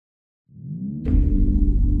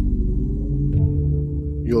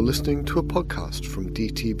You're listening to a podcast from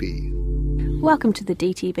DTB. Welcome to the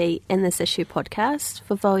DTB In This Issue podcast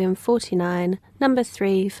for Volume 49, Number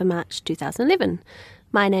 3 for March 2011.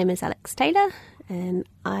 My name is Alex Taylor and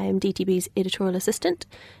I'm DTB's editorial assistant,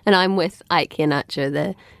 and I'm with Ike Ianacho,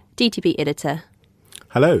 the DTB editor.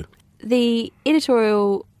 Hello. The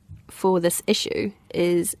editorial for this issue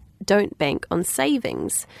is Don't Bank on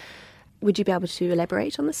Savings. Would you be able to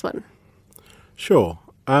elaborate on this one? Sure.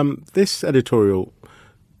 This editorial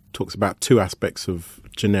talks about two aspects of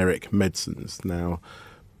generic medicines. Now,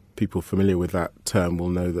 people familiar with that term will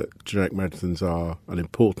know that generic medicines are an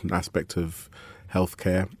important aspect of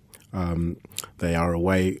healthcare. They are a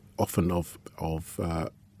way often of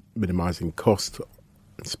minimising cost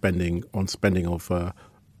spending on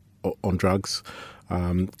drugs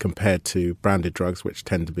compared to branded drugs, which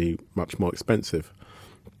tend to be much more expensive.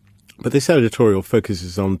 But this editorial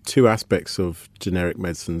focuses on two aspects of generic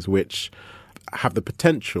medicines which have the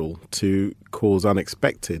potential to cause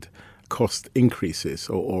unexpected cost increases,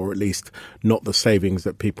 or at least not the savings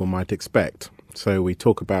that people might expect. So we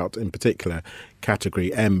talk about, in particular,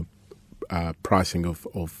 Category M pricing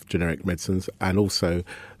of generic medicines, and also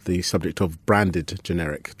the subject of branded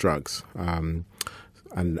generic drugs. And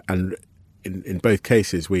in both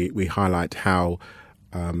cases, we highlight how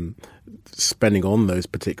spending on those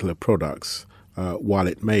particular products, while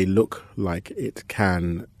it may look like it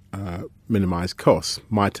can minimise costs,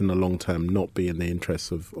 might in the long term not be in the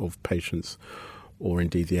interests of patients or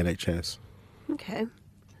indeed the NHS. Okay,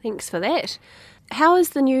 thanks for that. How is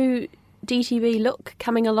the new DTB look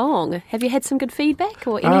coming along? Have you had some good feedback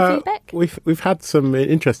or any feedback? We've had some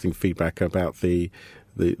interesting feedback about the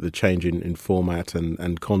change in format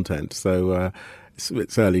and content. So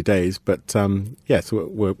it's early days, but yes,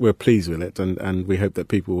 we're pleased with it, and we hope that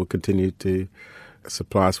people will continue to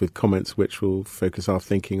supply us with comments which will focus our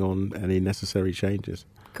thinking on any necessary changes.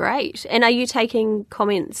 Great. And are you taking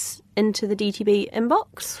comments into the DTB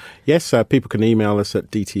inbox? Yes, people can email us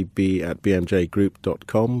at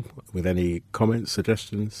dtb@bmjgroup.com with any comments,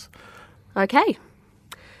 suggestions. Okay.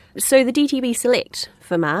 So the DTB Select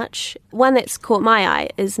for March, one that's caught my eye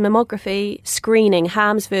is mammography screening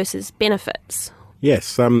harms versus benefits.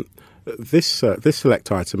 Yes, this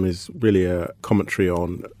select item is really a commentary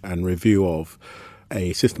on and review of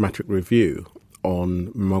a systematic review on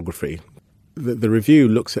mammography. The review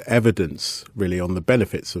looks at evidence really on the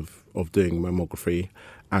benefits of doing mammography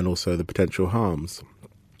and also the potential harms.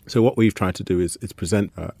 So what we've tried to do is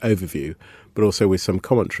present an overview, but also with some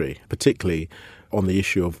commentary, particularly on the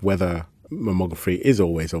issue of whether mammography is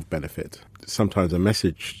always of benefit. Sometimes a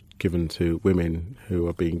message given to women who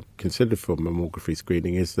are being considered for mammography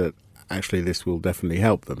screening is that actually this will definitely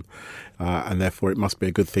help them, and therefore it must be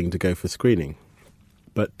a good thing to go for screening.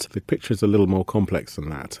 But the picture is a little more complex than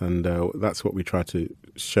that, and that's what we try to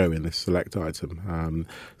show in this select item.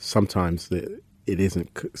 Sometimes it isn't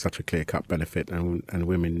such a clear-cut benefit, and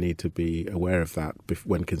women need to be aware of that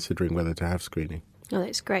when considering whether to have screening. Oh,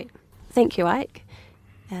 that's great. Thank you, Ike.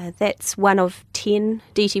 That's one of 10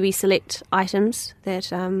 DTB Select items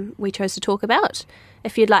that we chose to talk about.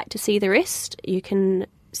 If you'd like to see the rest, you can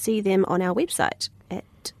see them on our website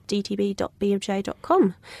at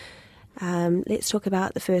dtb.bmj.com. Let's talk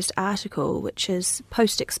about the first article, which is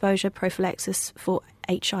post-exposure prophylaxis for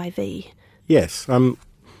HIV. Yes,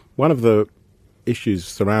 one of the issues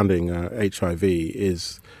surrounding HIV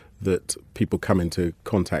is that people come into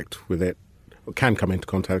contact with it, or can come into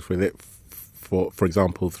contact with it, for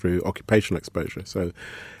example, through occupational exposure. So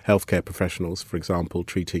healthcare professionals, for example,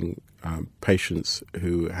 treating patients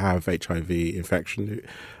who have HIV infection,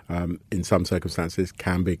 in some circumstances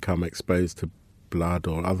can become exposed to blood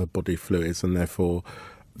or other body fluids, and therefore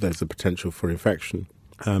there's a potential for infection.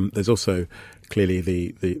 There's also clearly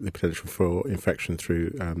the potential for infection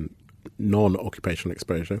through non-occupational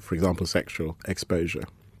exposure, for example, sexual exposure.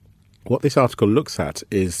 What this article looks at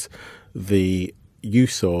is the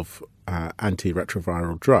use of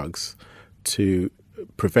antiretroviral drugs to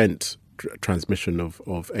prevent transmission of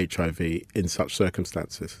HIV in such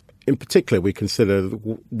circumstances. In particular, we consider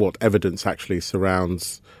what evidence actually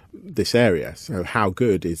surrounds this area. So how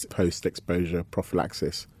good is post-exposure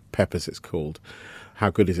prophylaxis, PEP as it's called? How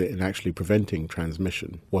good is it in actually preventing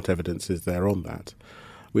transmission? What evidence is there on that?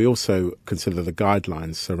 We also consider the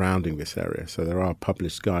guidelines surrounding this area. So there are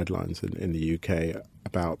published guidelines in the UK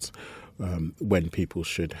about when people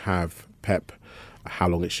should have PEP, how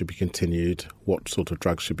long it should be continued, what sort of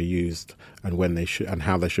drugs should be used, and when they should, and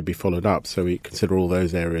how they should be followed up. So we consider all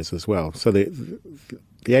those areas as well. So the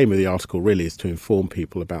aim of the article really is to inform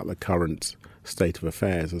people about the current state of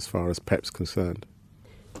affairs as far as PEP's concerned.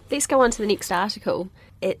 Let's go on to the next article.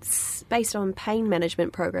 It's based on pain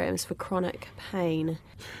management programs for chronic pain.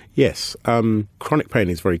 Yes, chronic pain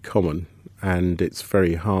is very common and it's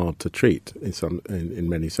very hard to treat in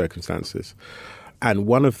many circumstances. And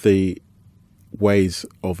one of the ways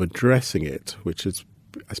of addressing it, which is,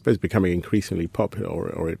 I suppose, becoming increasingly popular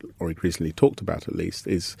or increasingly talked about at least,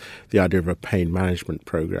 is the idea of a pain management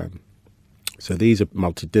program. So these are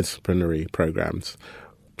multidisciplinary programs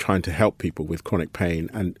trying to help people with chronic pain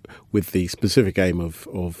and with the specific aim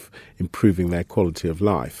of improving their quality of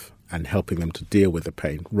life and helping them to deal with the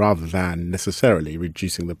pain rather than necessarily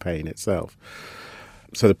reducing the pain itself.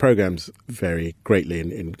 So the programs vary greatly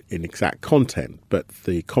in exact content, but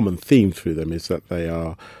the common theme through them is that they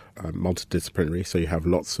are multidisciplinary, so you have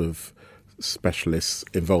lots of specialists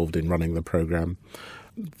involved in running the program.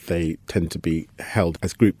 They tend to be held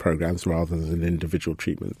as group programs rather than individual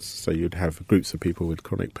treatments. So you'd have groups of people with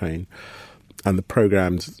chronic pain. And the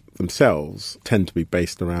programs themselves tend to be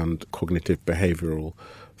based around cognitive behavioural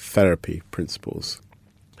therapy principles.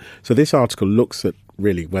 So this article looks at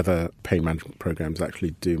really whether pain management programs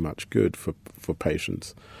actually do much good for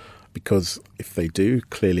patients. Because if they do,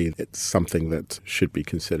 clearly it's something that should be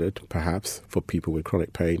considered, perhaps, for people with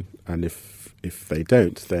chronic pain. And if they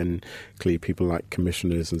don't, then clearly people like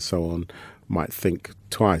commissioners and so on might think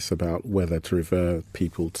twice about whether to refer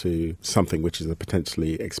people to something which is a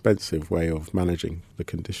potentially expensive way of managing the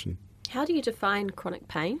condition. How do you define chronic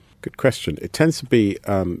pain? Good question. It tends to be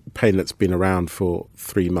pain that's been around for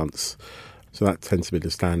 3 months. So that tends to be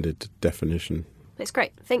the standard definition. That's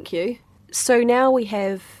great. Thank you. So now we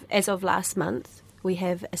have, as of last month, we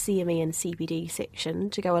have a CME and CBD section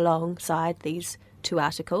to go alongside these two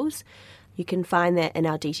articles. You can find that in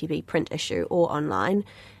our DTB print issue or online.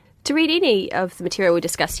 To read any of the material we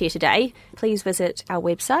discussed here today, please visit our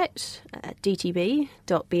website at dtb.bmj.com.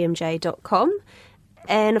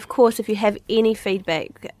 And of course, if you have any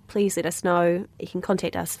feedback, please let us know. You can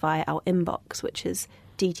contact us via our inbox, which is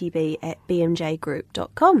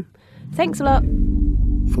dtb@bmjgroup.com. Thanks a lot.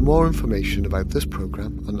 For more information about this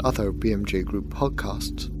programme and other BMJ Group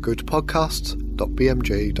podcasts, go to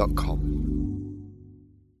podcasts.bmj.com.